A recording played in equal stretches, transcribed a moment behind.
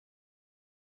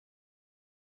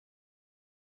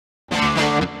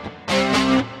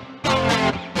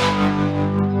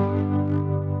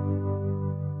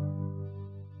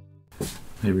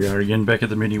Here we are again, back at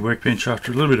the Mini workbench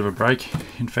after a little bit of a break.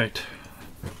 In fact,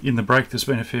 in the break there's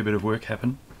been a fair bit of work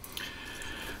happen.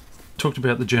 Talked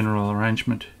about the general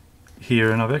arrangement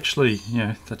here, and I've actually,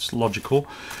 that's logical,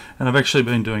 and I've actually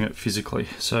been doing it physically.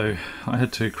 So I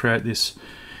had to create this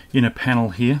inner panel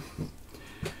here.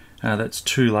 That's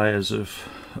 2 layers of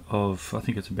I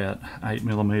think it's about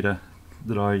 8mm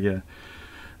that I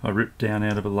ripped down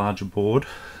out of a larger board.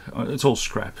 It's all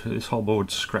scrap. This whole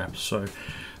board's scrap.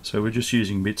 So we're just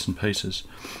using bits and pieces.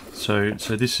 So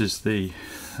this is the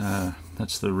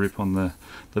that's the rip on the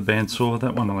bandsaw.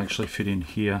 That one will actually fit in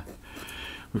here.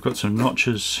 We've got some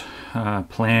notches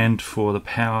planned for the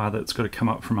power that's got to come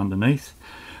up from underneath.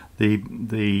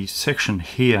 The section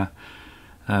here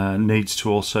needs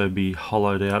to also be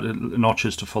hollowed out,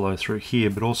 notches to follow through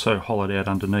here, but also hollowed out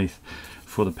underneath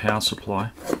for the power supply.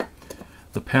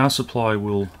 The power supply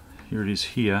will, here it is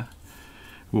here,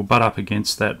 will butt up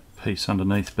against that piece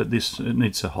underneath, but it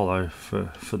needs a hollow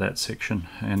for that section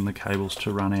and the cables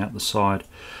to run out the side.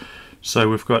 So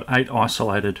we've got 8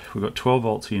 isolated, we've got 12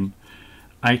 volts in,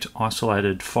 8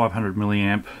 isolated 500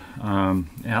 milliamp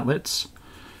outlets.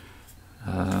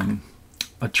 I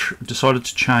decided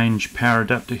to change power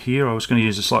adapter here. I was going to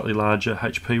use a slightly larger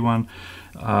HP one.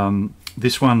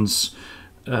 This one's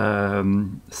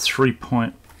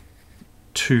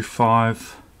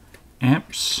 3.25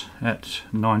 amps at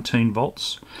 19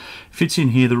 volts. Fits in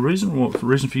here. The reason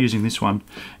for using this one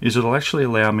is it'll actually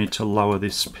allow me to lower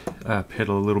this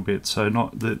pedal a little bit. So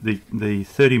not the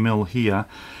 30mm here.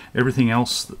 Everything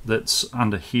else that's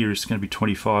under here is going to be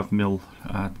 25mm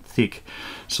thick.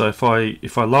 So if I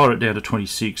lower it down to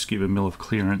 26, give a mil of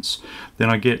clearance,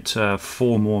 then I get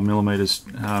 4 more millimeters.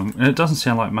 And it doesn't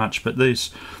sound like much, but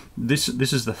this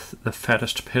is the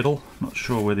fattest pedal. Not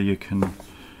sure whether you can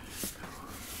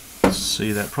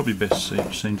see that. Probably best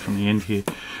seen from the end here.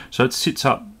 So it sits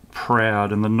up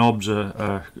proud, and the knobs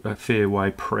are a fair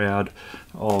way proud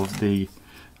of the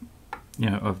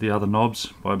of the other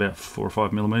knobs by about 4 or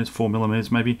 5 millimeters, 4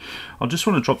 millimeters maybe. I just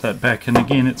want to drop that back, and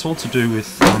again it's all to do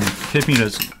with keeping it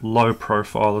as low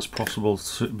profile as possible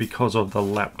because of the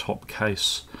laptop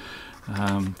case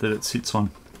that it sits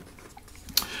on.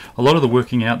 A lot of the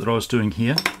working out that I was doing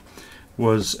here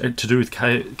was to do with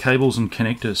cables and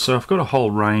connectors. So I've got a whole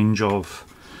range of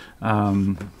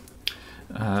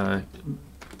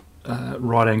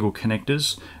right angle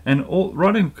connectors, and all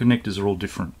right angle connectors are all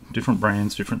different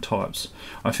brands, different types.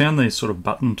 I found these sort of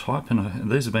button type,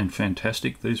 and these have been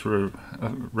fantastic. These were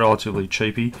relatively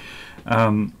cheapy,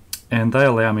 and they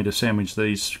allow me to sandwich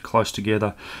these close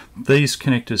together. These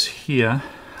connectors here,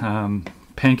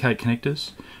 pancake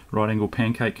connectors, right angle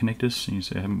pancake connectors. You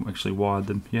see I haven't actually wired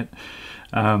them yet,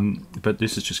 but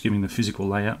this is just giving the physical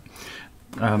layout.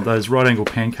 Those right angle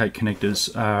pancake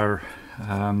connectors are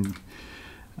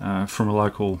from a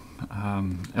local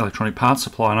electronic parts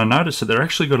supply, and I noticed that they're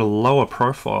actually got a lower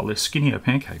profile, they're skinnier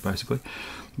pancake basically,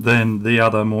 than the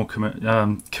other more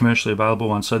commercially available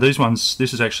ones. So these ones,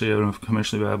 this is actually a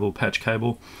commercially available patch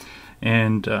cable,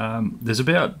 and there's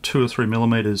about 2 or 3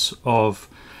 millimeters of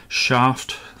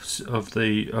shaft of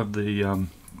the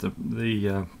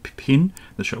pin,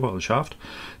 the shaft,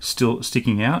 still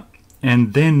sticking out.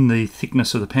 And then the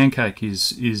thickness of the pancake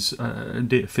is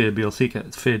a fair deal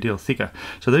thicker.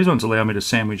 So these ones allow me to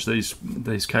sandwich these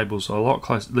cables a lot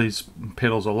closer, these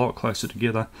pedals a lot closer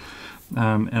together.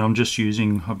 And I've just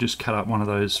cut up one of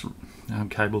those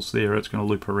cables there. It's going to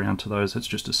loop around to those. It's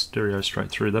just a stereo straight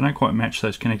through. They don't quite match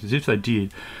those connectors. If they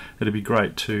did, it'd be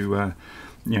great to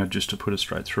just to put it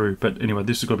straight through. But anyway,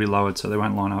 this has got to be lowered so they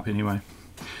won't line up anyway.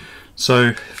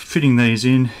 So fitting these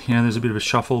in, there's a bit of a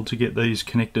shuffle to get these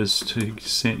connectors to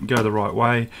go the right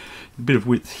way. A bit of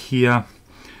width here.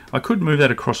 I could move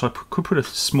that across. I could put a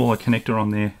smaller connector on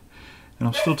there, and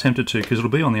I'm still tempted to because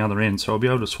it'll be on the other end, so I'll be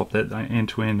able to swap that end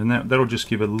to end, and that'll just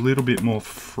give a little bit more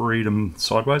freedom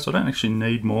sideways. I don't actually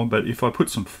need more, but if I put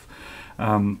some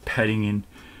padding in,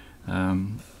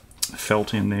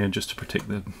 felt in there just to protect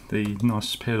the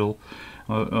nice pedal.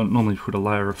 I normally put a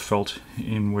layer of felt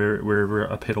in wherever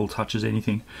a pedal touches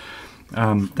anything.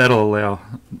 That'll allow,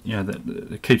 that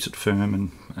it keeps it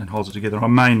firm and holds it together. I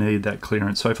may need that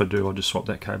clearance, so if I do, I'll just swap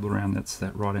that cable around. That's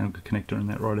that right angle connector, and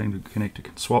that right angle connector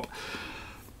can swap.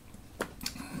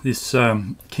 This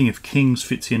King of Kings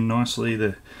fits in nicely.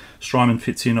 The Strymon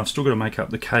fits in. I've still got to make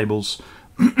up the cables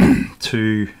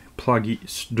to plug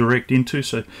it direct into.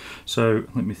 So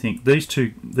let me think. These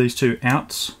two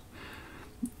outs.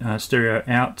 Stereo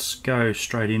outs go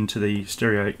straight into the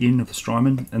stereo in of the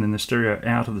Strymon, and then the stereo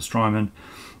out of the Strymon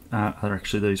are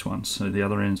actually these ones, so the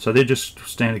other end. So they're just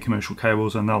standard commercial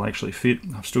cables, and they'll actually fit.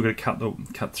 I've still got to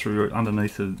cut through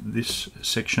underneath of this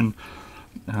section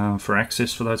for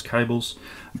access for those cables.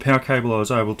 Power cable, I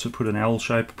was able to put an L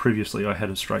shape. Previously I had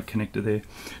a straight connector there.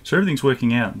 So everything's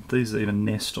working out. These even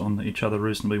nest on each other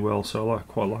reasonably well, so I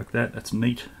quite like that. That's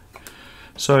neat.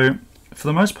 So for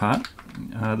the most part,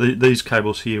 these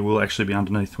cables here will actually be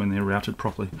underneath when they're routed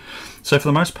properly. So for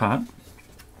the most part,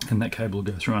 and that cable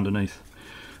will go through underneath.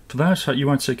 For those, you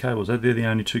won't see cables. They're the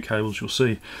only two cables you'll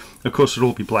see. Of course, it'll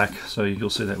all be black, so you'll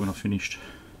see that when I've finished.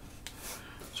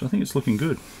 So I think it's looking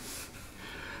good.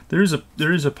 There is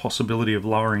a possibility of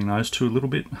lowering those two a little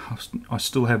bit. I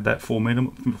still have that 4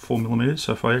 millimeters,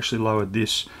 so if I actually lowered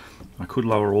this, I could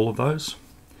lower all of those.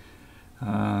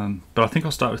 But I think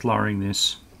I'll start with lowering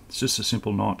this. It's just a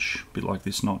simple notch, a bit like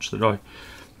this notch that I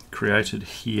created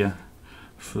here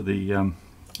for the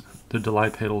delay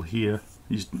pedal here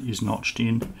is notched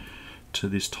in to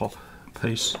this top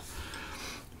piece.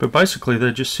 But basically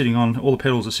they're just sitting on, all the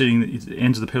pedals are sitting, the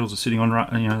ends of the pedals are sitting on,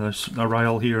 you know, there's a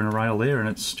rail here and a rail there, and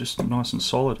it's just nice and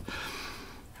solid.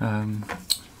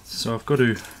 So I've got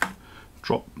to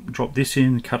drop this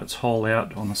in, cut its hole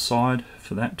out on the side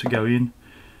for that to go in.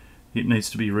 It needs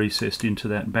to be recessed into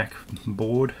that back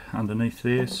board underneath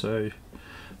there, so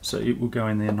it will go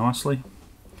in there nicely.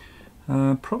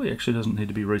 Probably actually doesn't need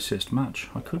to be recessed much.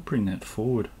 I could bring that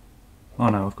forward. Oh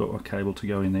no, I've got a cable to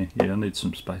go in there. Yeah, I need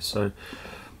some space, so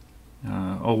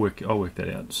I'll work that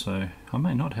out. So I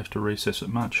may not have to recess it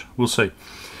much. We'll see.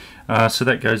 So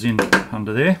that goes in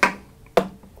under there.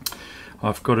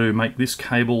 I've got to make this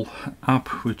cable up,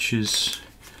 which is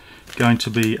going to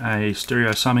be a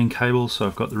stereo summing cable. So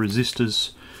I've got the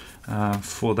resistors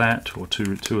for that, or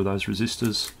two of those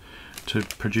resistors, to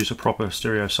produce a proper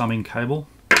stereo summing cable.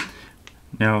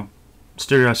 Now,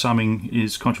 stereo summing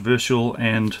is controversial,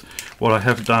 and what I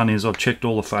have done is I've checked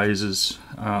all the phases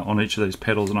on each of these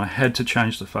pedals, and I had to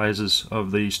change the phases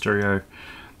of the stereo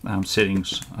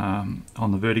settings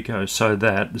on the Vertigo so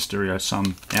that the stereo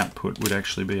sum output would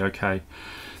actually be okay.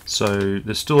 So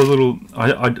there's still a little,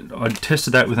 I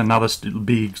tested that with another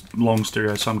big long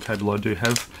stereo sum cable I do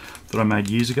have that I made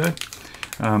years ago,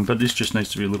 but this just needs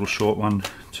to be a little short one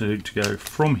to go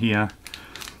from here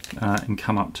and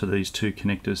come up to these two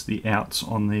connectors, the outs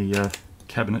on the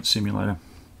cabinet simulator.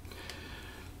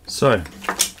 So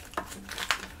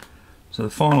the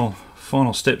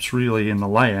final steps really in the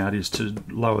layout is to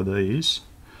lower these,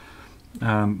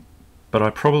 but I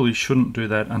probably shouldn't do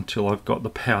that until I've got the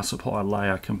power supply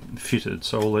layer fitted.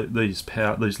 So all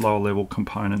these lower level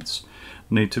components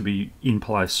need to be in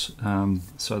place,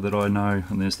 so that I know,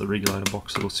 and there's the regulator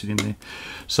box that will sit in there,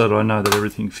 so that I know that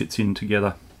everything fits in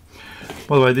together.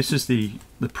 By the way, this is the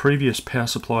previous power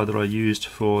supply that I used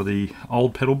for the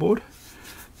old pedal board,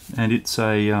 and it's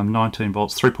a 19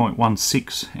 volts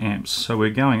 3.16 amps, so we're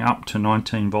going up to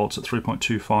 19 volts at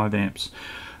 3.25 amps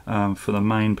for the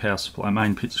main power supply,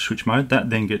 main pitch switch mode. That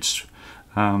then gets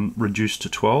reduced to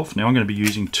 12. Now I'm going to be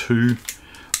using two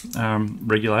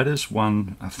regulators,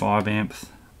 one a 5 amp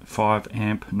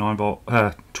 9 volt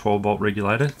 12 volt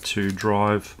regulator to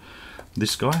drive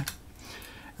this guy,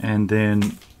 and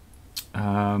then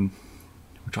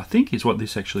which I think is what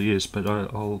this actually is, but I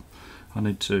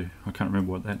can't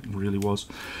remember what that really was.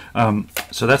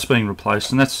 So that's being replaced,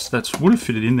 and that's would have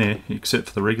fitted in there except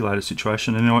for the regulator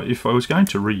situation. And if I was going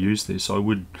to reuse this, I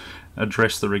would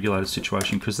address the regulator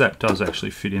situation, because that does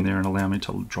actually fit in there and allow me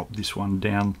to drop this one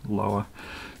down lower.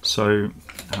 So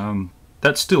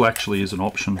that still actually is an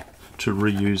option, to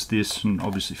reuse this and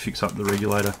obviously fix up the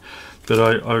regulator.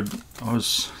 But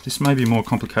this may be more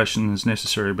complication than is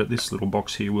necessary, but this little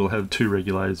box here will have two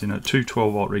regulators in it, two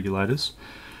 12 volt regulators.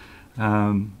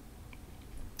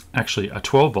 Actually a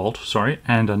 12 volt, sorry,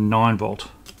 and a 9 volt.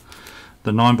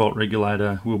 The 9 volt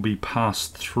regulator will be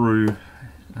passed through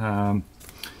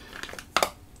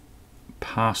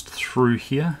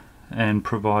here and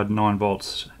provide 9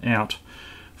 volts out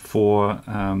for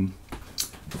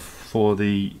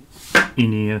the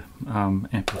in-ear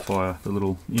amplifier, the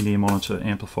little in-ear monitor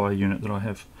amplifier unit that I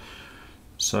have,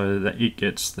 so that it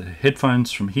gets the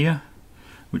headphones from here,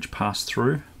 which pass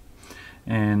through,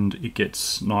 and it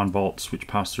gets 9 volts which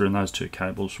pass through, and those two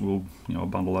cables will,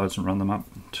 bundle those and run them up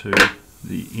to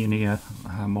the in-ear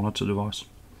monitor device.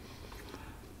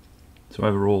 So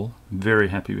overall, very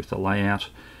happy with the layout.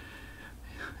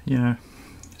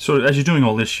 Sort of as you're doing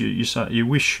all this, you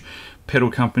wish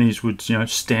pedal companies would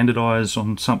standardize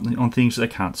on things. They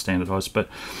can't standardize, but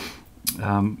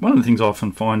one of the things I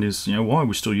often find is why are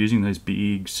we still using these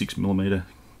big 6mm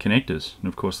connectors? And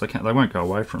of course they won't go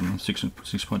away from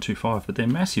 6.25, but they're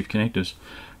massive connectors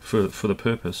for the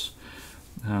purpose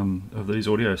of these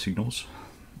audio signals.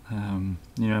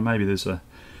 Maybe there's a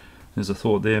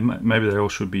thought there. Maybe they all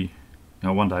should be.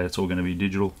 One day it's all going to be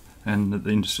digital, and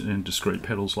the discrete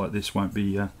pedals like this won't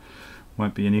be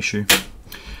an issue.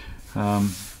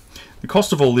 The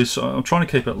cost of all this, I'm trying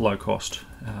to keep it low cost,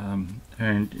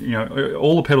 and you know,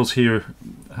 all the pedals here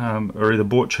are either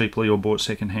bought cheaply or bought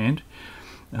second hand,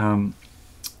 so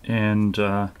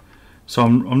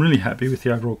I'm really happy with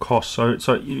the overall cost. So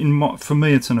for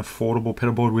me, it's an affordable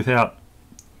pedal board without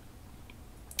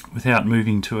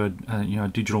moving to a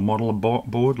digital model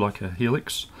board like a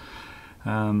Helix.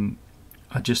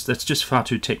 That's just far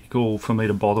too technical for me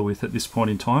to bother with at this point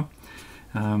in time.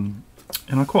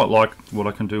 And I quite like what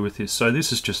I can do with this. So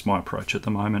this is just my approach at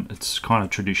the moment. It's kind of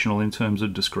traditional in terms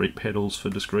of discrete pedals for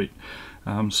discrete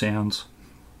sounds.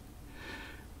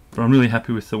 But I'm really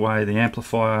happy with the way the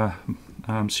amplifier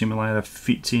simulator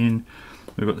fits in.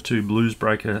 We've got the two blues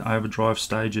breaker overdrive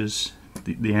stages.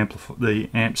 The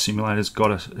amp simulator's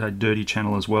got a dirty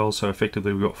channel as well, so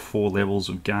effectively we've got 4 levels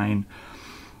of gain,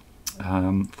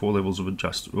 4 levels of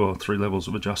well, 3 levels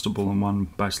of adjustable and 1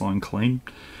 baseline clean.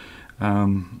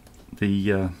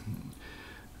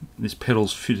 This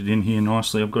pedal's fitted in here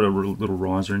nicely. I've got a little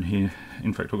riser in here.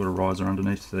 In fact, I've got a riser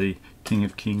underneath the King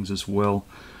of Kings as well,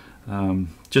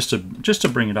 just to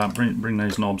bring it up, bring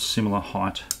these knobs similar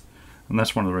height. And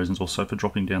that's one of the reasons also for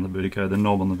dropping down the Vertigo. The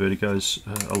knob on the Vertigo is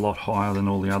a lot higher than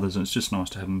all the others, and it's just nice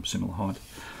to have them similar height.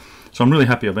 So I'm really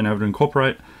happy I've been able to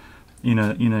incorporate in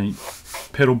a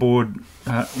pedal board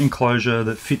enclosure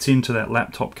that fits into that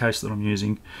laptop case that I'm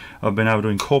using. I've been able to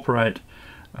incorporate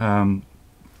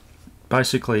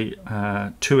basically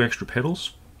 2 extra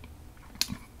pedals,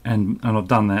 and I've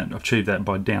done that. I've achieved that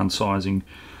by downsizing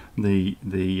the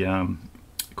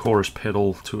chorus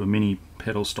pedal to a mini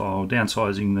pedal style,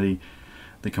 downsizing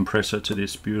the compressor to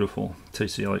this beautiful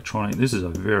TC Electronic. This is a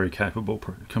very capable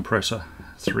compressor,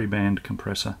 3-band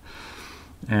compressor,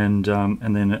 and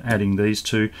then adding these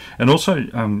 2, and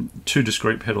also 2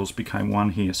 discrete pedals became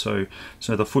 1 here. So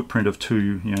the footprint of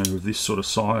 2, of this sort of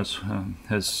size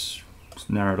has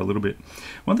narrowed a little bit.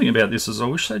 One thing about this is I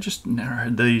wish they just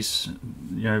narrowed these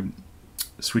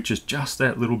switches just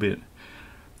that little bit.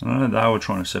 I know they were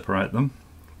trying to separate them,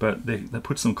 but that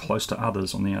puts them close to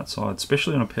others on the outside,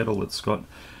 especially on a pedal that's got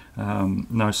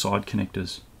no side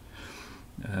connectors,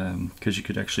 because you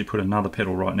could actually put another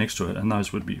pedal right next to it and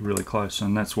those would be really close,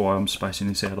 and that's why I'm spacing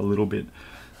this out a little bit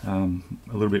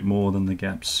more than the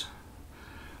gaps.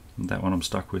 That one I'm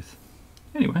stuck with.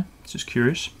 Anyway, it's just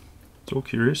curious. It's all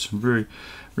curious. I'm very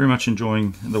much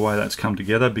enjoying the way that's come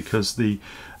together, because the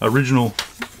original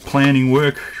planning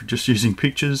work, just using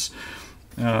pictures,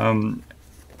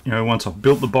 once I've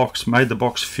built the box, made the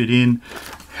box fit in,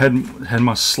 had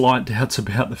my slight doubts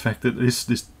about the fact that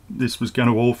this was going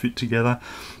to all fit together,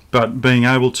 but being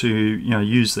able to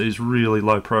use these really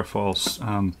low profile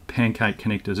pancake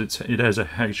connectors, it has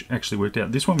actually worked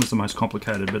out. This one was the most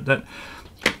complicated, but that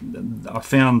I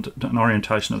found an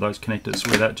orientation of those connectors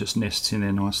where that just nests in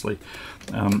there nicely.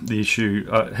 The issue,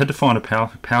 I had to find a power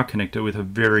connector with a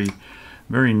very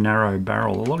narrow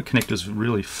barrel. A lot of connectors are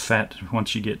really fat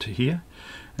once you get to here,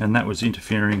 and that was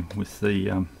interfering with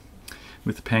the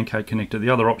pancake connector. The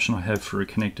other option I have for a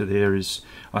connector there is,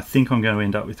 I think I'm going to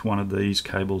end up with one of these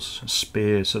cables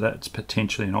spare, so that's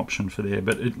potentially an option for there.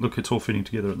 But look, it's all fitting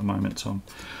together at the moment, so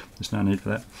there's no need for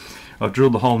that. I've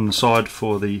drilled the hole in the side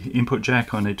for the input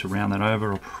jack. I need to round that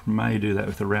over. I may do that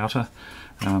with a router,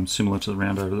 similar to the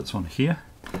round over that's on here.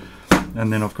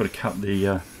 And then I've got to cut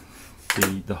the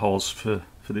holes for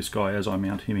this guy as I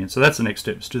mount him in. So that's the next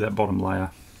step, is do that bottom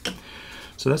layer.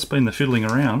 So that's been the fiddling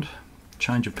around,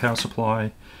 change of power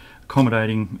supply,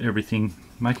 accommodating everything,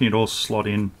 making it all slot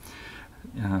in.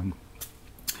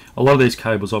 A lot of these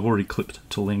cables I've already clipped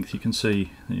to length. You can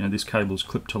see this cable is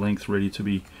clipped to length, ready to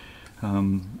be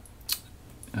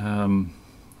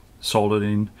soldered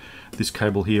in. This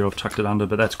cable here I've tucked it under,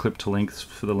 but that's clipped to length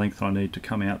for the length I need to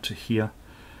come out to here.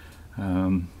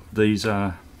 These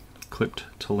are clipped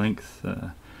to length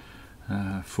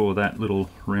for that little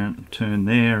round turn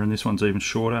there, and this one's even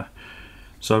shorter.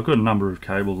 So I've got a number of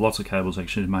cables, lots of cables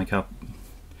actually to make up.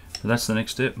 But that's the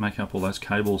next step, make up all those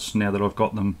cables now that I've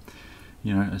got them,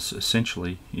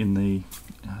 essentially in the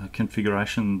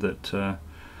configuration that I'm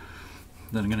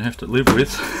going to have to live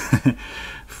with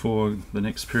for the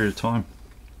next period of time.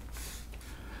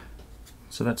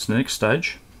 So that's the next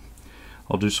stage.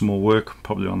 I'll do some more work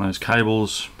probably on those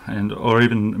cables, or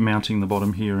even mounting the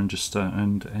bottom here, and just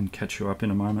and catch you up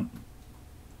in a moment.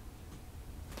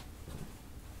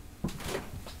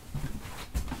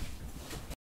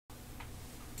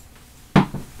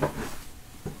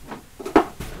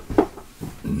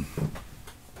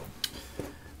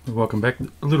 Welcome back.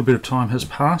 A little bit of time has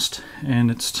passed and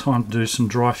it's time to do some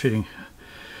dry fitting.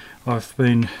 I've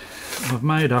been I've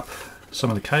made up some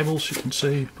of the cables. You can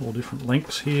see all different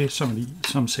lengths here,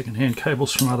 some second-hand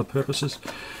cables from other purposes.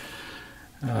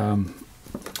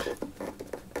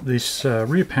 This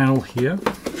rear panel here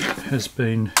has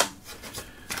been,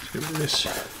 let's get rid of this.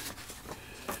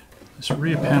 This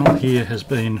rear panel here has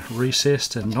been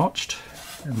recessed and notched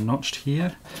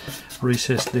here,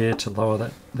 recessed there to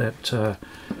lower that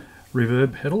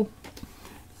reverb pedal.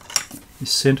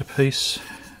 This centerpiece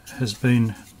has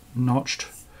been notched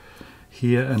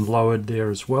here and lowered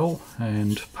there as well,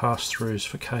 and pass-throughs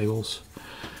for cables.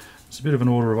 It's a bit of an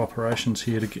order of operations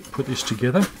here to put this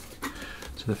together.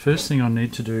 So the first thing I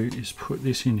need to do is put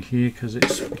this in here because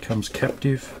it becomes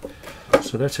captive.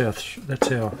 So that's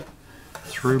our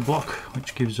through block,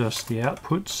 which gives us the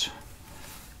outputs.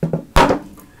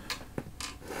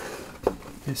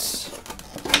 This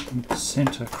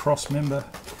center cross member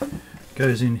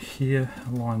goes in here,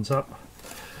 lines up,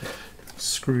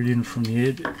 screwed in from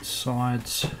the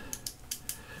sides.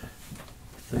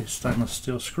 These stainless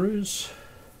steel screws.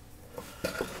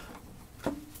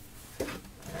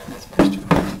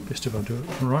 Best if I do it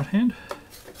with the right hand.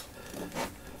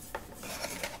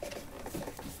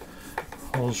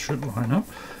 Holes should line up.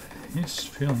 Yes,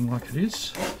 feeling like it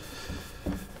is.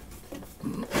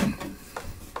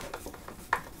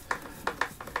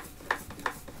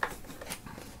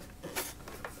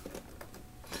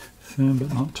 Firm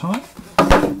but not tight.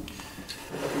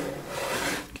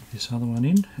 Get this other one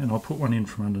in, and I'll put one in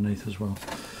from underneath as well.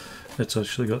 It's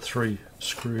actually got 3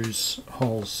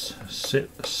 holes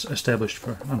established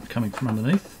for coming from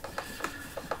underneath.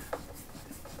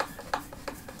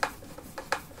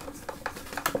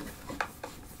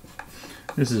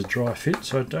 This is a dry fit,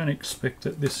 so I don't expect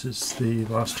that this is the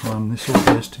last time this all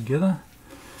goes together.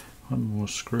 One more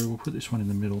screw, we'll put this one in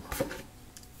the middle.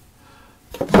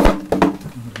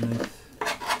 Underneath.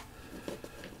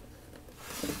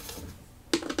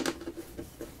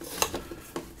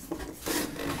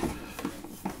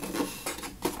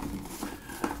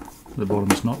 The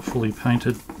bottom is not fully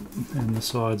painted and the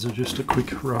sides are just a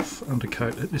quick rough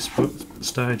undercoat at this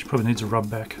stage. Probably needs a rub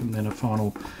back and then a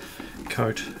final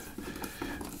coat.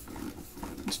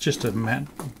 It's just a matte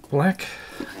black.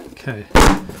 Okay,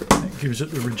 that gives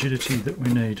it the rigidity that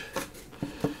we need.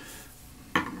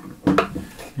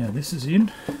 Now this is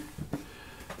in.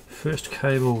 First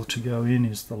cable to go in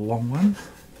is the long one,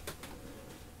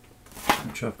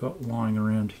 which I've got lying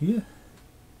around here.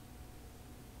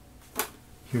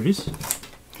 Here it is.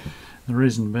 The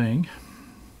reason being,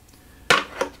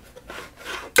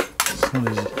 it's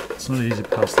not easy to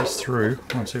pass this through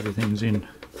once everything's in.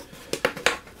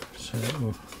 So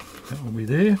that will be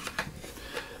there.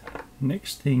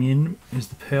 Next thing in is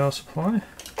the power supply.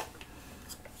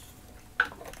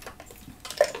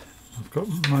 I've got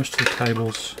most of the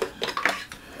cables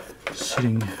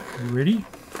sitting ready.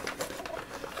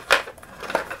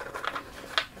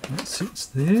 That sits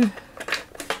there.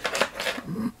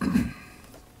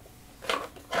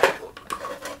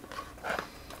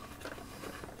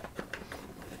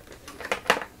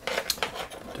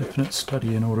 Definite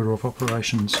study in order of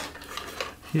operations.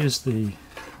 Here's the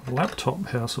laptop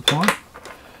power supply.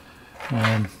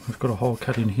 We've got a hole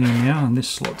cut in here now, and this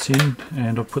slots in,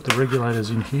 and I've put the regulators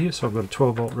in here. So I've got a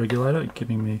 12-volt regulator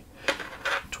giving me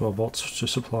 12 volts to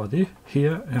supply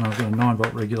here, and I've got a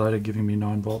 9-volt regulator giving me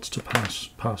 9 volts to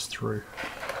pass through.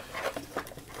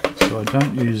 So I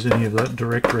don't use any of that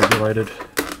direct regulated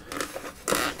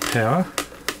power.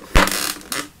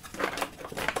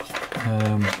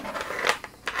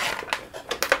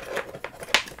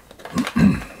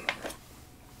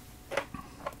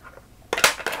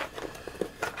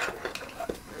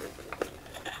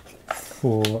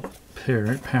 For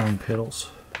powering pedals.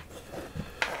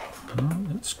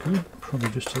 That's good.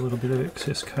 Probably just a little bit of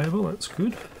excess cable, that's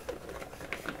good.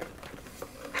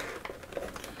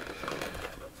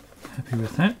 Happy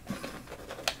with that.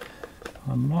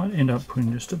 I might end up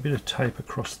putting just a bit of tape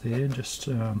across there, just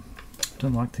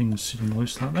don't like things sitting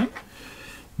loose like that.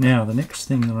 Now the next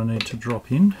thing that I need to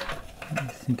drop in, let me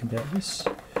think about this,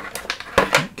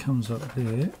 that comes up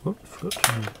there. Whoop, forgot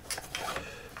to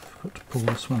pull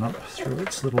this one up through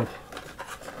its little,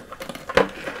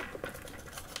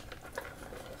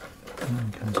 and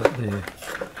then comes up there.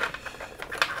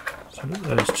 So I've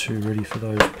got those two ready for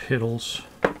those pedals.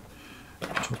 I'll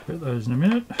talk about those in a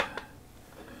minute.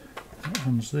 That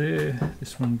one's there,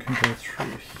 this one can go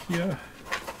through here.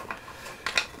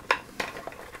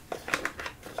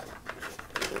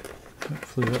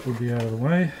 Hopefully that will be out of the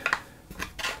way.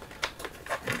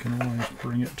 I can always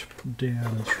bring it down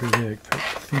and through there. In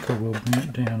fact, I think I will bring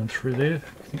it down and through there. I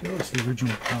think that was the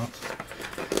original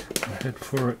path I had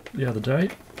for it the other day.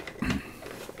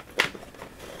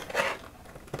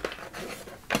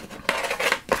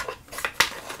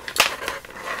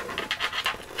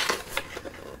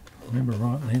 remember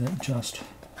rightly, that just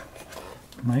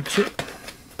makes it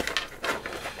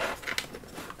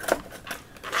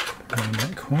around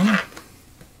that corner.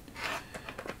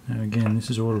 Now again, this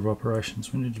is order of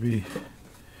operations. We need to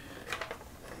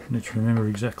remember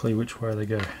exactly which way they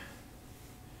go.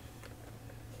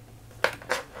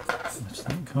 That's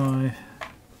that guy.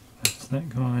 That's that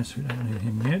guy. So we don't need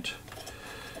him yet.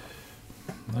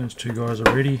 Those two guys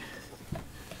are ready.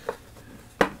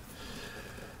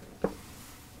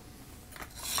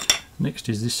 Next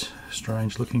is this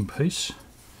strange looking piece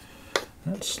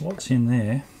that slots in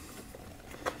there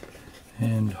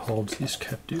and holds this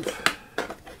captive.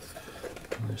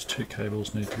 Those two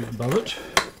cables need to be above it.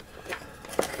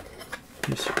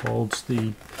 This holds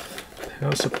the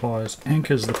power supplies,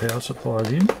 anchors the power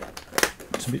supplies in.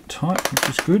 It's a bit tight, which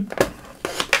is good.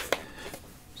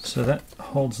 So that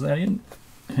holds that in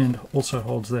and also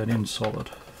holds that in solid.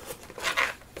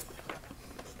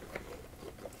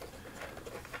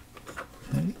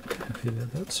 Okay, happy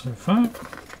about that so far.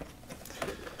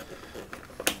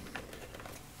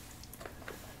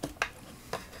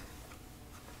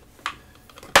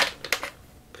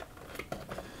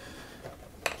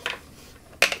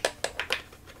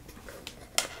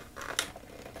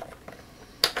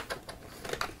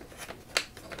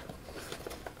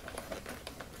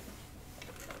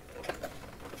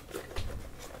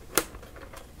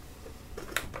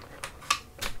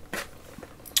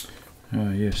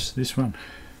 Oh yes, this one.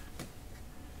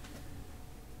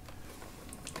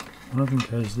 One of them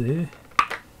goes there,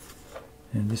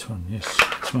 and this one, yes,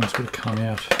 this one's got to come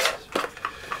out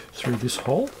through this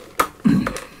hole. A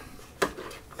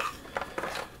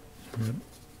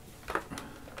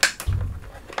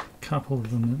couple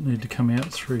of them that need to come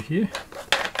out through here.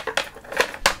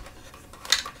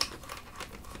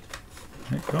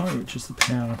 That guy, which is the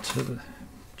power to the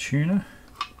tuner.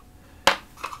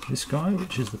 This guy,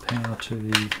 which is the power to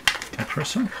the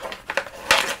compressor,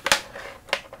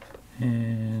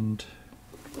 and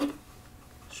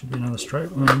should be another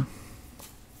straight one.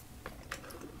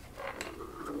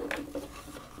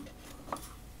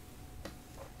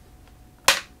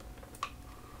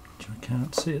 Which I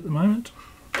can't see at the moment,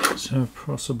 so I've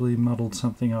possibly muddled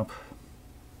something up.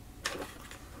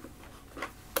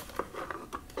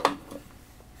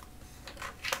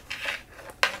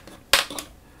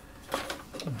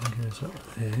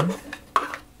 Up there.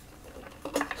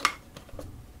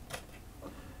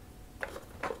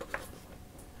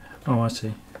 Oh, I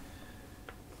see.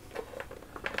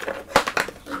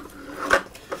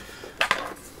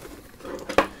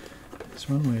 This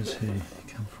one, where's he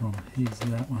come from? He's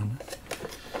that one.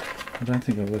 I don't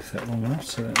think I've left that long enough,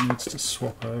 so that needs to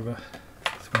swap over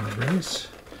with one of these.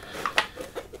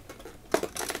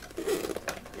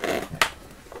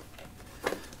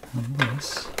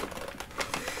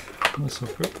 Unless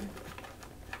I've got...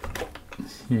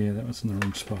 Yeah, that was in the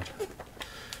wrong spot.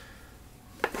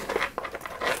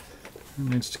 It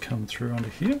needs to come through under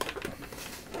here.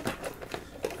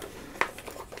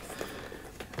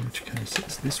 In which case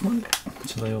it's this one.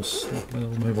 So they'll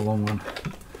move along one.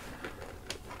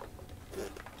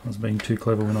 I was being too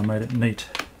clever when I made it neat.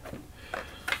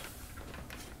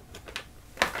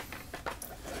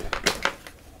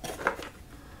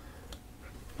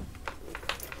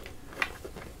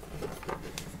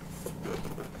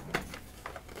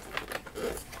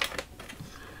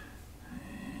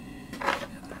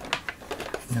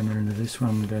 This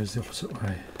one goes the opposite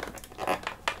way.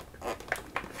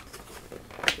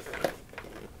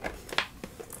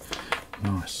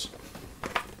 Nice.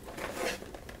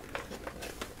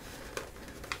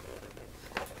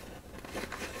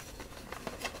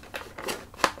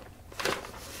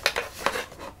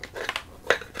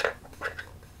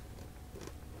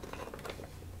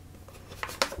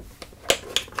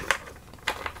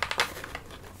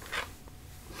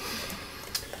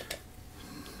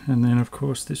 And then of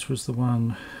course this was the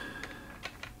one,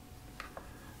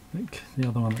 I think the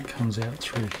other one that comes out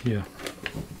through here.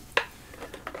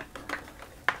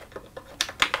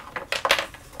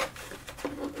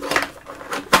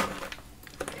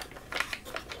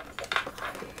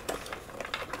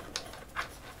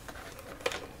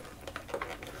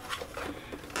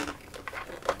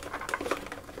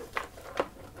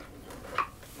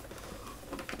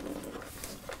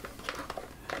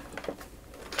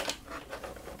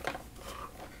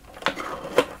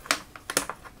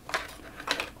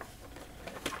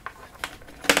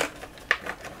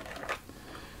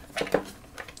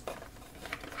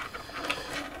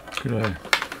 Good.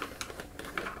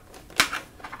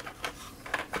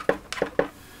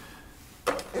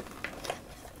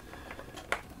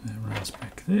 That runs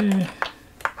back there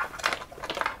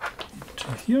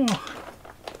into here.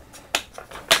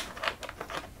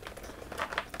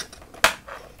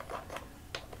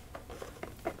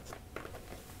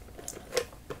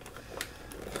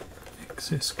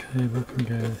 access cable can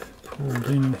go pulled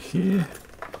in here.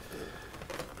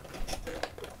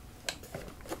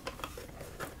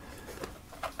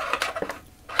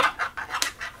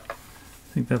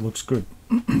 I think that looks good.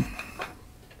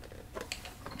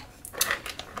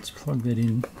 Let's plug that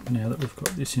in now that we've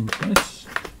got this in place.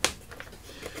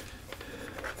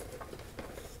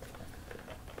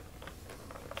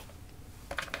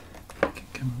 Can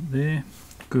come up there.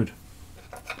 Good.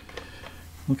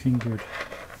 Looking good.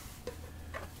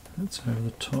 That's over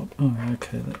the top. Oh,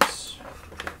 okay, that's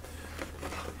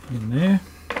in there.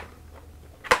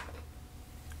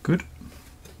 Good.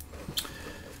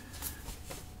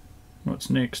 What's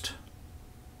next?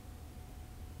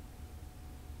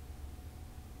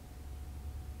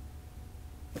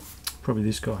 Probably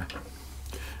this guy.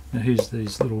 Now here's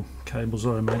these little cables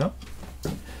that I made up.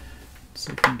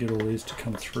 So I can get all these to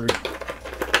come through.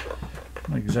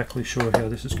 Not exactly sure how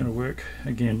this is going to work.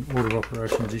 Again, order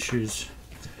operations issues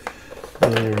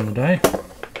earlier in the day.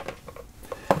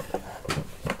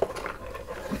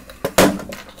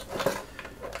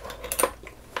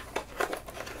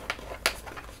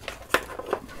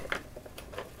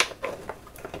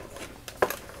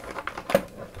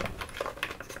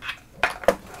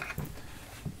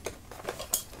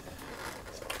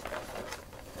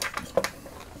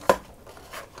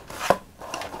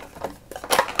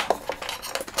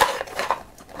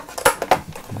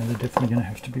 They're definitely going to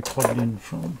have to be plugged in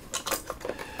from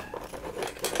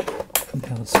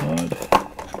the other side.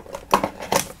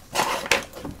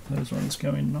 Those ones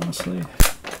go in nicely.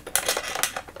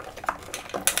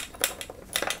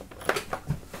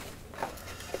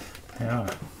 Power.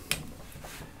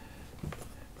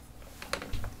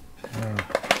 Power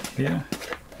here.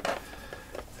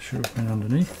 Should have been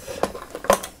underneath.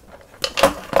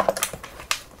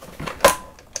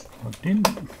 Plugged in.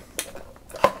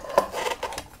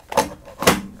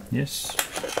 Yes,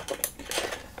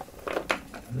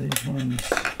 these ones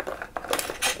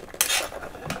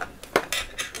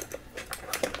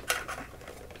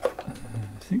I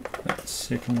think that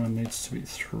second one needs to be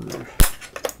through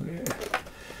there.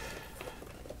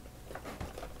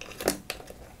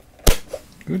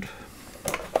 Good.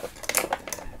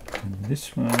 And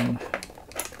this one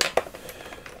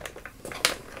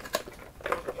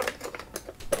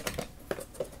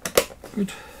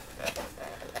good.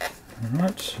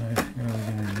 Alright, so how are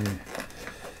we going to do?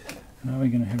 Are we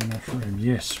going to have enough room?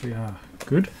 Yes, we are.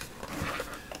 Good.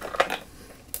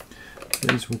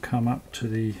 These will come up to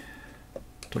the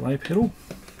delay pedal,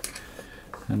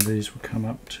 and these will come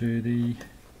up to the,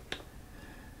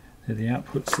 they're the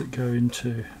outputs that go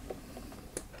into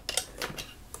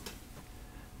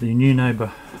the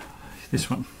Neunaber, this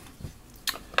one.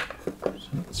 So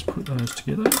let's put those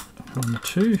together. 1,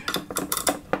 2.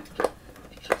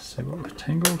 See what we've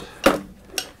tangled.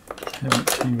 Haven't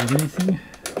tangled anything.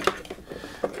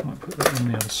 Might put that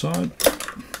on the other side.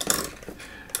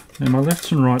 Now my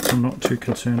lefts and rights I'm not too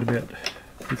concerned about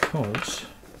because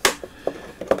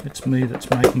it's me that's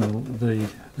making the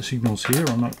signals here.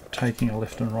 I'm not taking a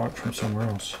left and right from somewhere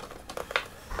else.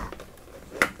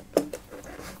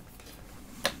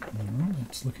 Alright,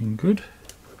 that's looking good.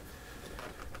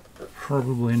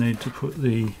 Probably need to put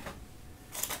the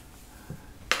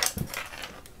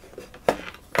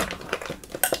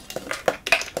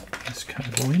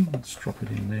cable in. Let's drop it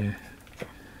in there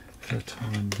for the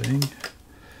time being.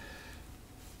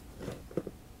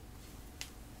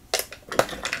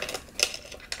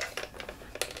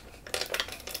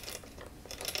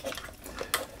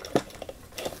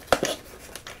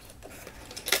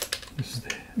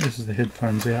 This is the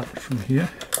headphones out from here.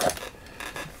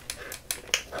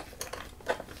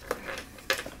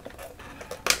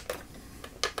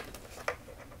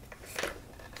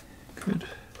 Good.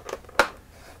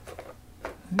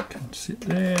 It can sit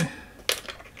there.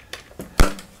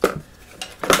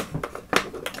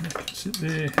 It can sit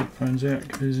there. Headphones out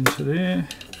goes into there.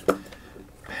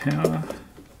 Power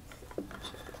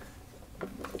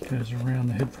goes around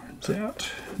the headphones out.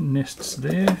 Nests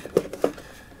there.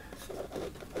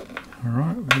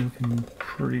 Alright, we're looking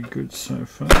pretty good so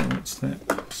far. What's that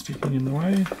sticking in the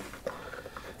way?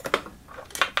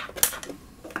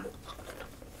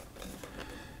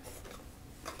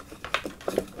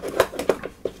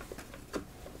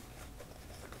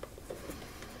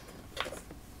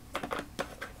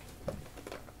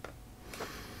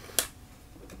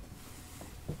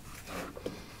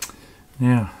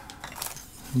 Now,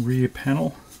 rear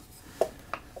panel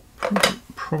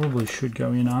probably should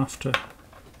go in after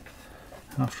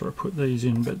I put these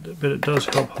in, but it does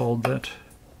help hold that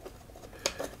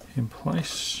in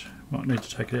place. Might need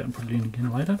to take it out and put it in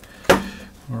again later.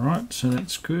 Alright, so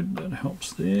that's good, that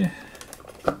helps there.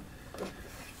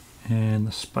 And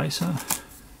the spacer,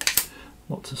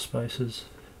 lots of spacers.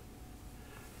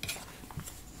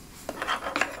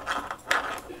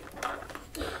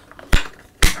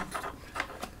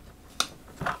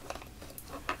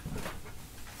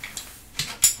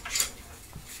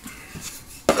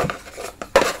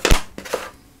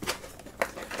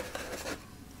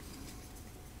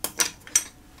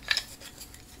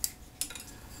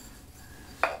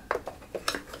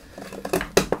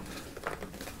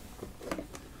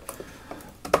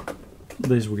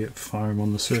 These will get foam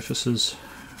on the surfaces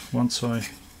once I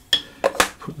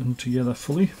put them together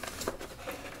fully.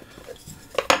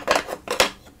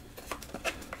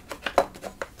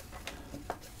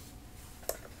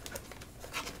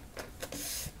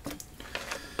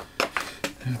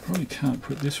 Now, I probably can't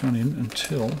put this one in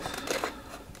until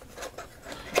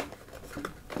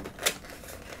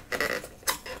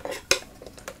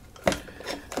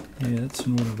yeah, that's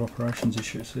an order of operations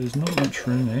issue, so there's not much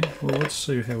room there. Well, let's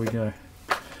see how we go.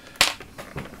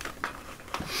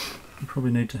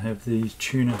 Probably need to have the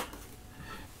tuner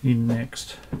in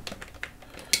next.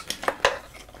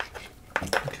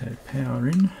 Okay, power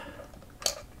in,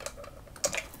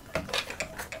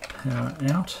 power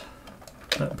out.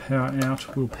 That power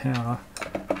out will power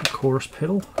the chorus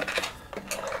pedal.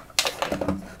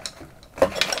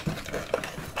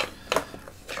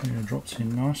 Tuner drops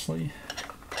in nicely,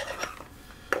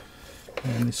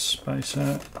 and this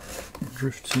spacer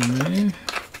drifts in there.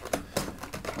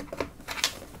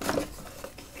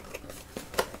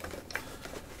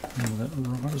 That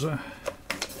riser.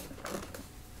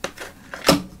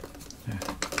 Yeah.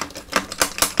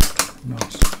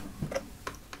 Nice.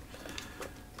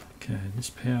 Okay, this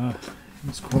power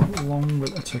is quite long,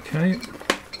 but that's okay.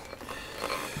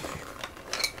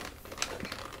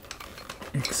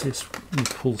 Excess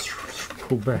will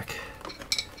pull back.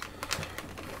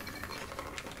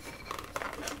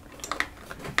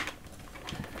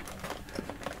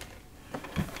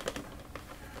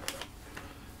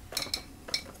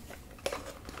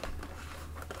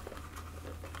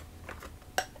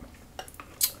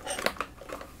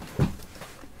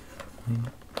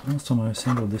 Last time I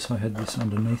assembled this I had this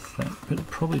underneath that, but it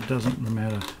probably doesn't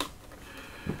matter.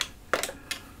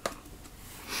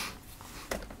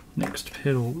 Next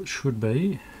pedal should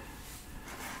be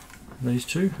these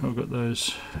two. I've got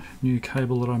those new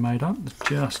cable that I made up,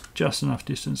 just enough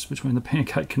distance between the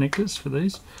pancake connectors for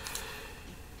these.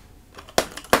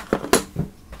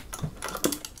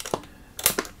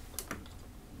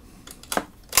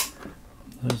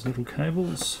 Those little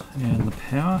cables and the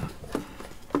power.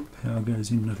 Power goes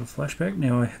into the flashback.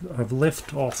 Now I've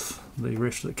left off the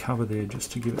rest of the cover there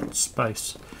just to give it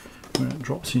space when it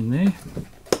drops in there.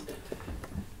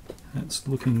 That's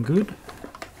looking good.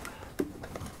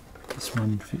 This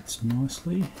one fits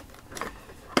nicely.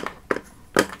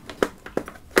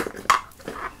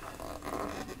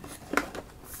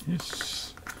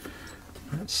 Yes,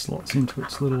 that slots into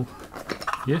its little,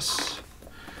 yes,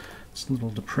 its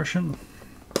little depression.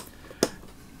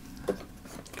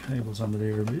 Cables under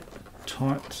there are a bit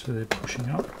tight, so they're pushing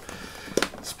up.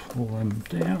 Let's pull them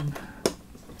down.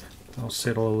 They'll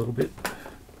settle a little bit.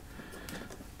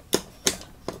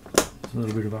 There's a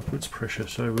little bit of upwards pressure,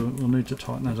 so we'll need to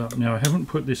tighten those up. Now I haven't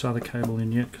put this other cable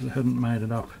in yet because I hadn't made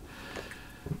it up,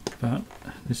 but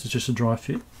this is just a dry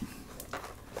fit.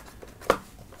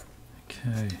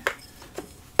 Okay.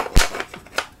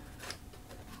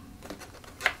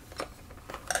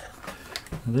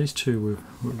 Now these two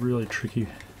were really tricky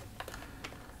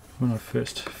when I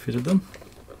first fitted them,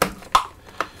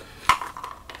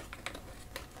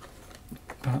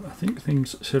 but I think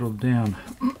things settled down.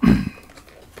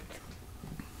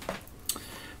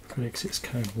 Got excess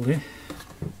cable there.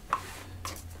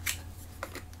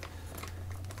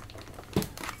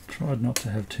 Tried not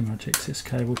to have too much excess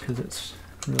cable because it's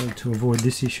really to avoid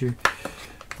this issue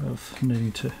of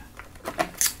needing to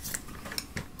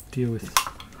deal with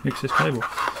excess cable.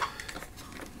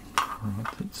 Right,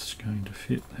 that's going to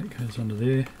fit, that goes under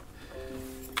there.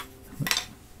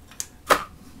 That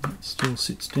still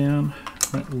sits down,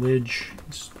 that ledge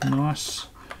is nice.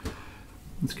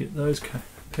 Let's get those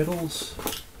pedals.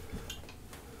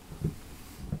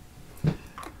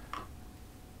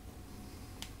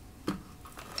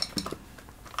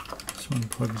 This one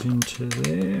plugs into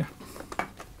there.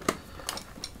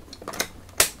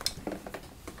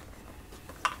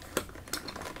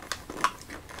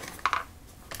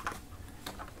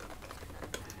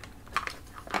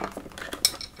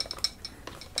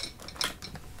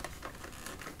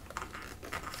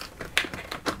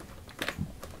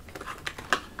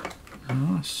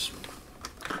 Nice.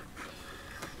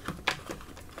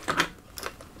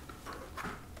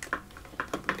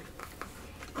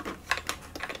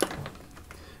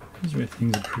 Here's where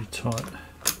things are pretty tight.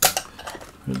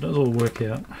 But it does all work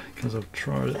out because I've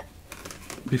tried it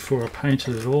before I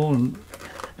painted it all, and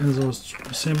as I was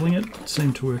assembling it, it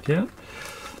seemed to work out.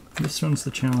 This one's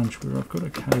the challenge, where I've got a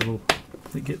cable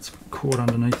that gets caught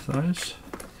underneath those.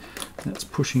 That's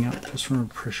pushing up just from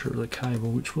the pressure of the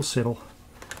cable, which will settle.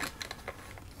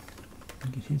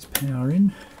 Get his power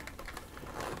in,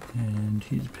 and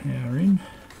his power in.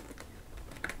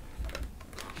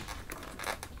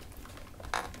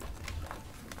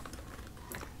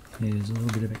 There's a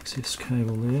little bit of excess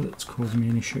cable there that's causing me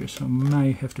an issue, so I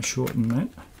may have to shorten that,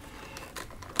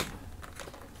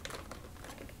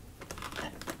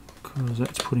 because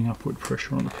that's putting upward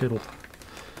pressure on the pedal.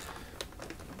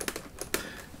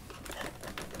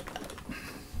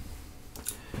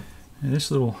 Now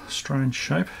this little strange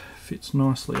shape fits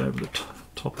nicely over the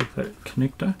top of that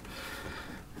connector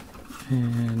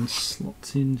and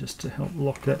slots in just to help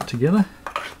lock that together.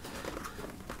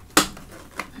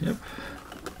 Yep.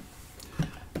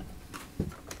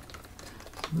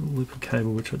 Little loopy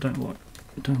cable which I don't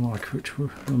like, which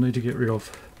we'll need to get rid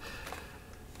of.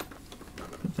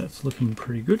 But that's looking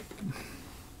pretty good.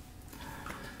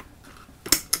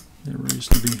 They're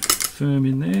reasonably firm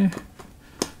in there.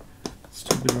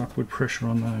 Still a bit of upward pressure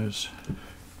on those.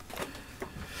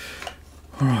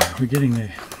 Alright, we're getting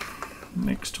there.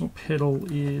 Next to a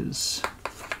pedal is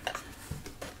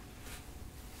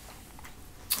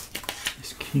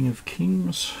this King of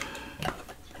Kings.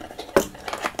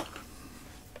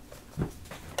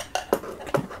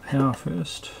 Connect the power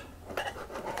first.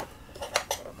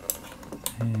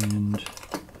 And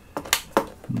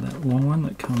that long one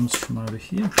that comes from over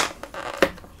here.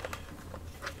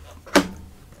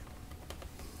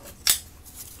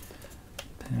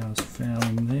 Power's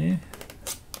fouling there.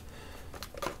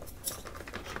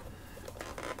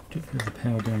 Did have the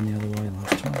power going the other way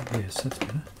last time. Yes, that's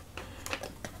better.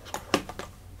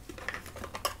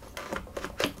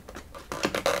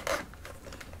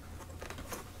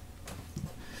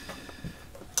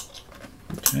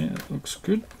 Okay, that looks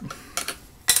good.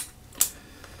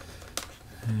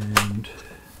 And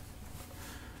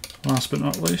last but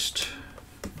not least,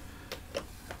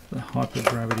 the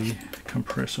hypergravity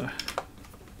compressor.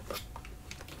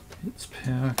 Its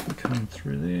power can come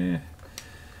through there,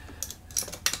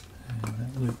 and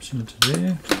that loops into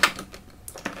there.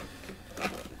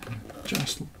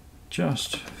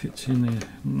 Just fits in there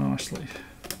nicely.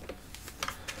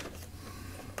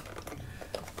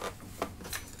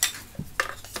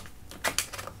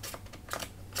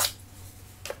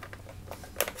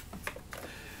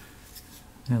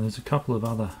 Now there's a couple of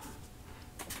other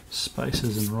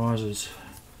spacers and risers.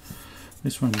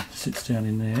 This one sits down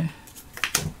in there.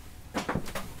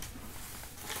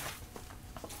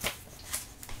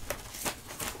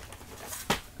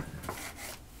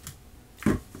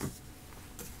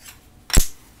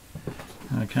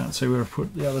 I can't see where I've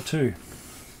put the other two.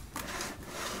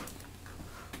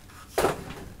 But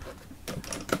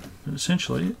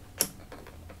essentially,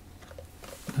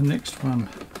 the next one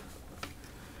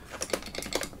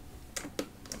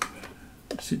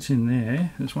sits in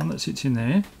there. There's one that sits in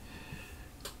there,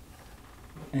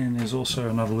 and there's also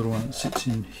another little one that sits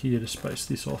in here to space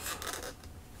this off.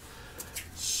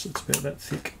 So it's about that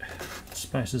thick. It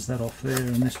spaces that off there,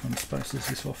 and this one spaces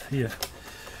this off here.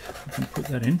 I can put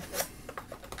that in.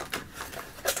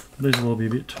 These will all be a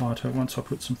bit tighter once I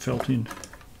put some felt in.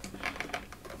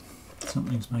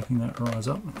 Something's making that rise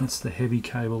up. That's the heavy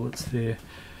cable that's there.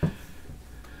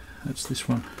 That's this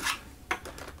one.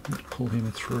 Let's pull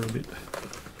him through a bit.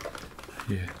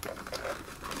 Yeah.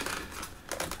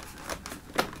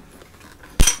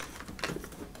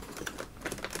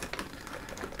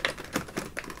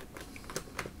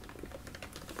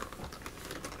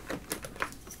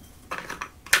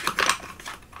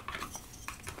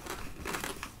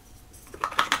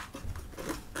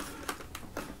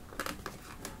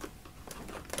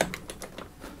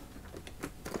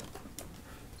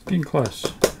 Getting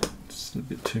close. It's a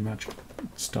bit too much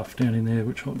stuff down in there,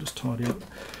 which I'll just tidy up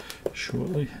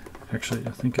shortly. Actually,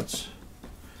 I think it's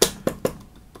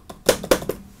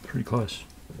pretty close.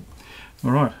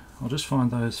 Alright, I'll just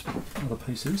find those other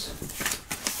pieces.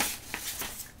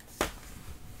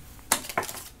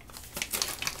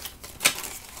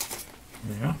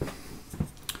 There we are.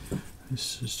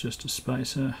 This is just a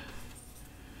spacer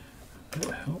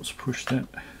that helps push that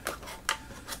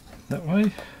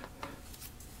way.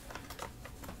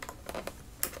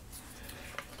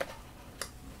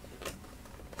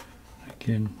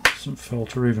 Again, some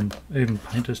felt or even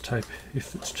painter's tape.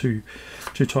 If it's too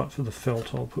tight for the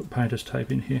felt, I'll put painter's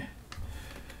tape in here,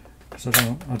 because I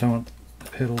don't want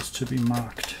the pedals to be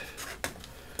marked.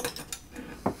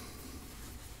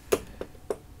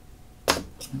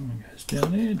 goes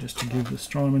down there just to give the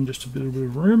Strymon just a bit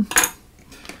of room.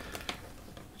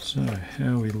 So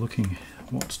how are we looking?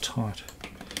 What's tight?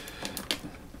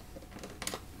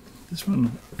 This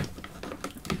one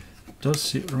does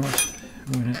sit right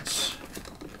when it's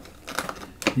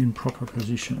in proper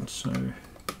position, so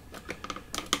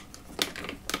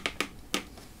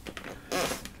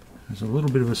there's a little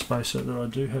bit of a spacer that I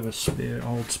do have a spare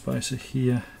old spacer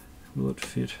here. Will it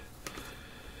fit?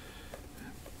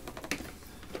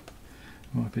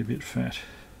 Might be a bit fat.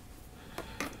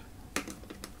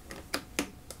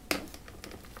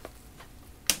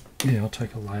 Yeah, I'll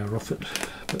take a layer off it,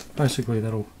 but basically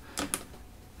that'll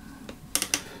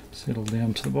settle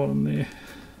down to the bottom there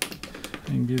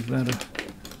and give that a,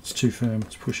 it's too firm,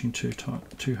 it's pushing too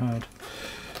tight, too hard.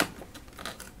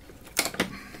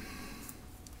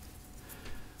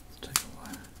 Take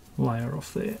a layer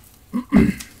off there.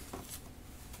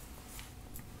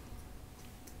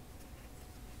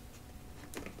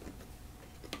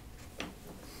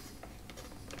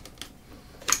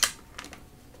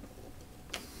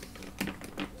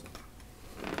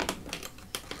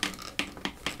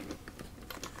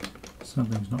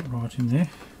 Something's not right in there.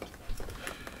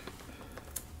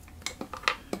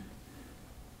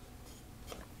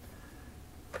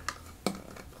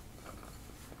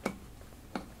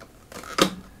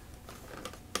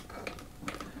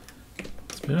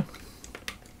 That's better.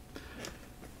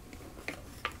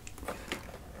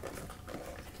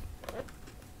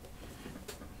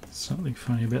 Something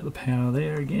funny about the power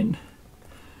there again,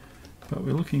 but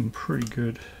we're looking pretty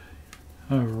good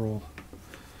overall.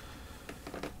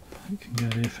 You can go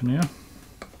there for now.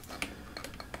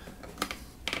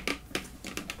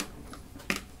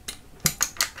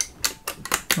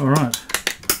 Alright,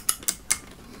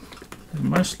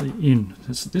 mostly in.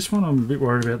 This one I'm a bit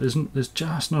worried about. There's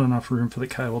just not enough room for the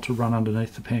cable to run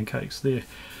underneath the pancakes there.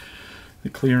 The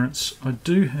clearance. I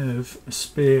do have a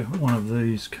spare one of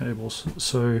these cables,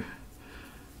 so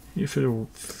if it'll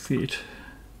fit,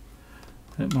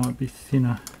 that might be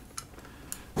thinner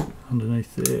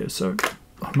underneath there. So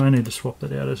I may need to swap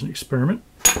that out as an experiment.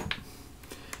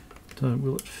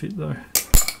 Will it fit though?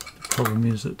 The problem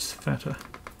is it's fatter.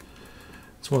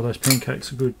 That's why those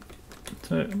pancakes are good.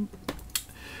 So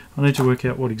I need to work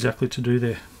out what exactly to do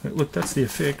there. But look, that's the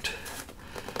effect.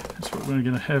 That's what we're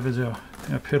going to have as our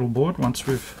pedal board once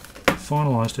we've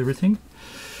finalised everything.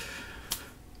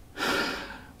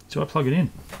 So I plug it in.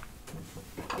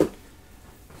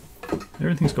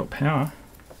 Everything's got power.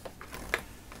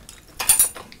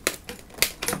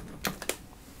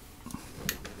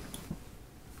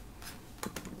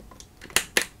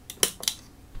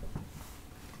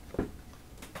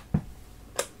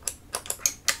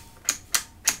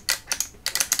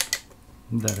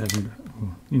 That having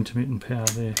intermittent power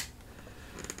there.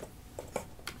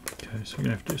 Okay, so we're going to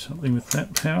have to do something with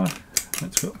that power.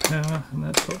 That's got power, and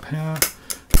that's got power,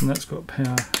 and that's got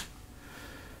power.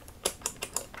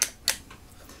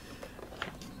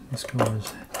 This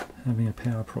guy's having a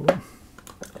power problem.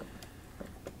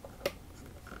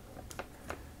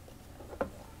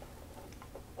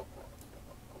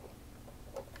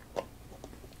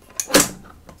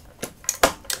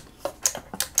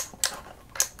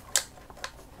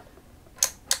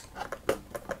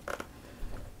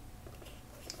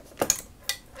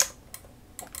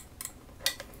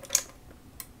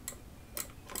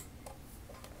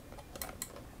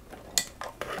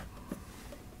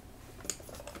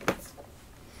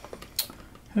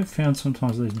 I've found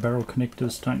sometimes these barrel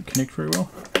connectors don't connect very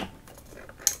well.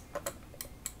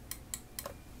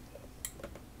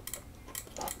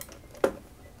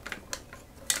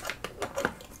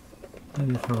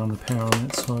 Maybe if I run the power on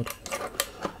that side.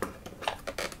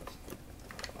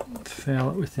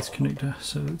 Foul it with this connector,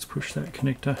 so let's push that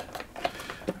connector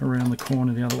around the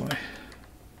corner the other way.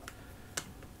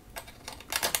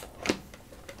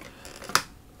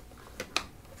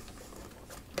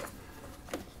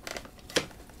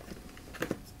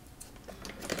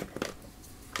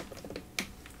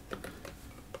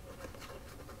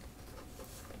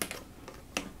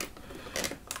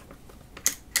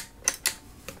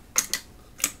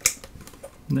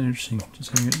 Interesting,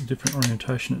 just having a different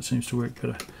orientation, it seems to work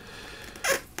better.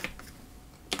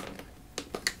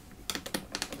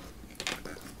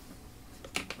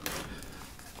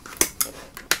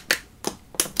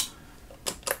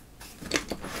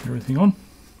 Everything on.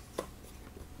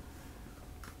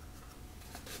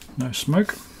 No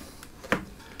smoke.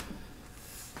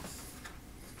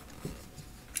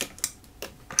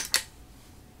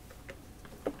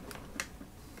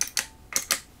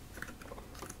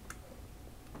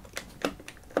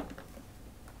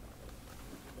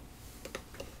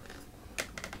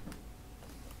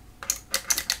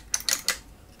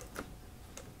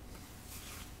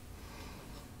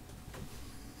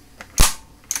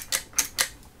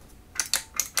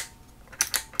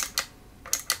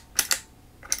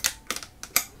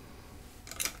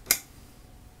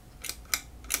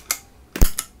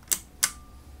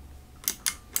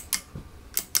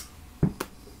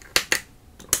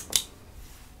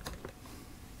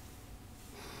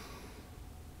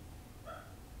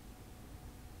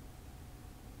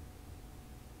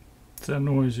 It's that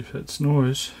noise. If that's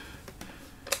noise,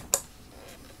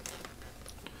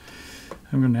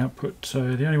 I'm going to output.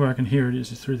 So the only way I can hear it is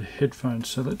through the headphones.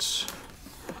 So let's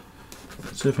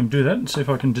see if I can do that and see if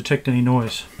I can detect any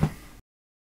noise.